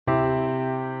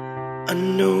I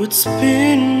know it's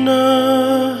been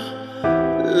a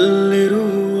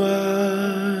little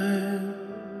while,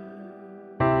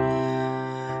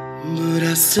 but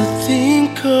I still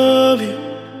think of you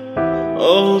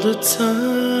all the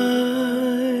time.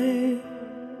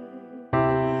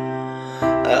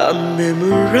 I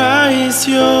memorize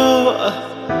your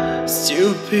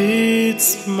stupid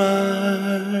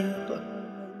smile,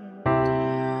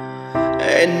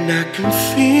 and I can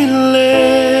feel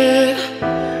it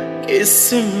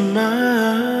kissing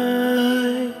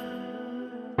mine.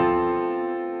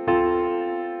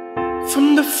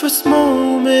 From the first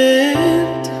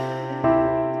moment,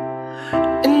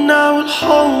 and I will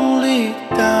hold it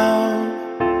down.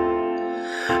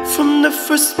 From the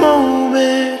first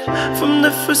moment, from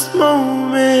the first moment,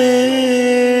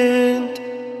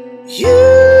 you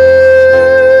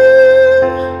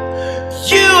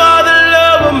are the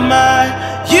love of my,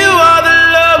 you are the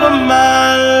love of my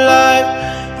life.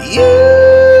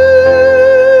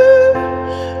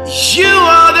 You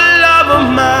are the love of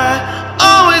my,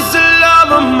 always the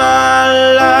love of my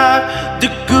life. The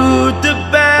good, the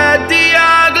bad, the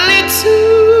ugly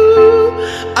too.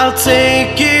 I'll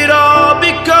take it all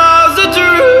because it's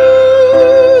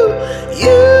true.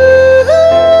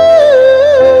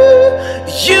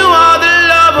 You are the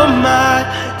love of my,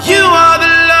 you are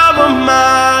the love of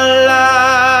my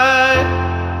life.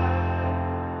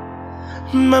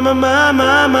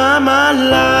 My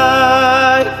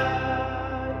life.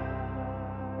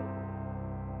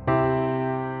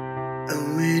 And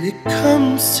when it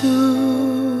comes to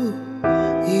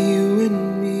you and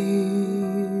me,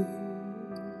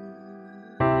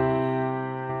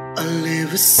 I'll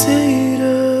never say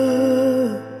the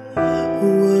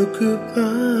word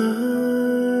goodbye,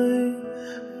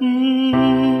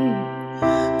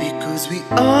 because we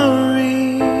are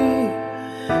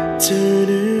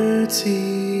eternity.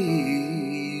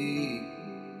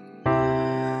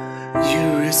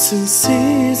 Your essence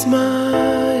is my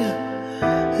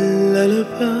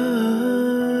lullaby.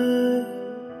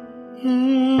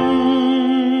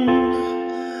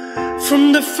 From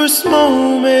the first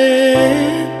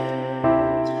moment,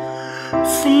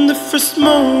 from the first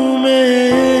moment,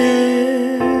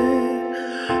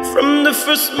 from the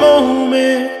first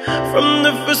moment, from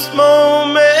the first moment,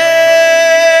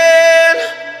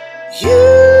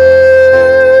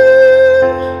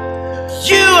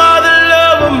 you are the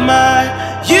love of my,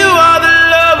 you are the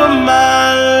love of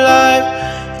my life.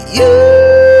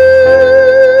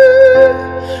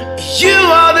 You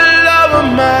are the love of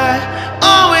my,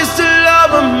 always the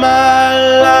love of my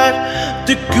life.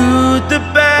 The good, the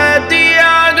bad, the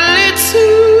ugly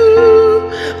too.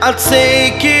 I'll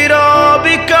take it all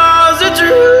because it's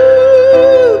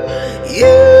true.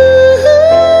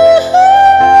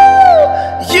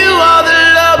 You are the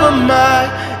love of my,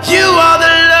 you are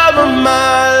the love of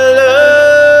my life.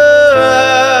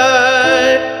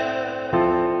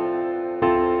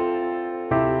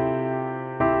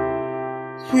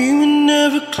 We were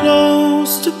never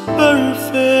close to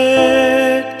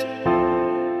perfect.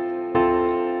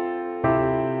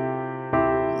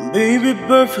 Baby,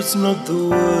 perfect's not the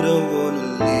word I wanna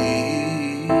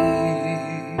leave.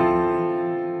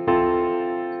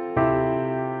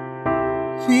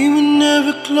 We were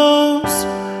never close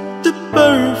to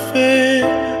perfect.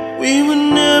 We were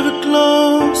never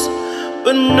close,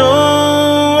 but no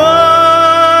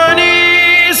one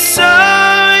is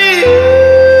sorry.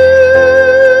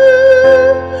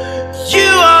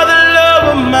 You are the love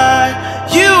of my,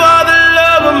 you are the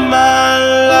love of my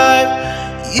life.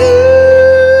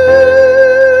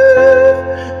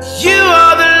 You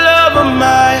are the love of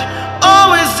my,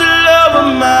 always the love of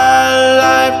my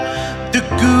life. The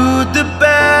good, the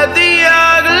bad, the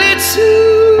ugly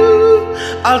too.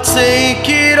 I'll take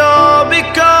it all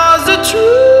because it's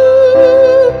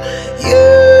true.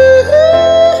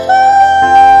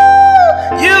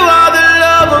 You are the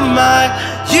love of my,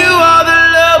 you are the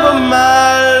love of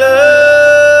my life.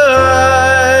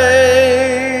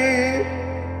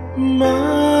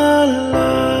 My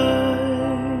life.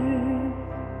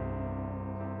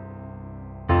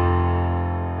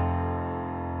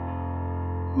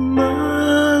 My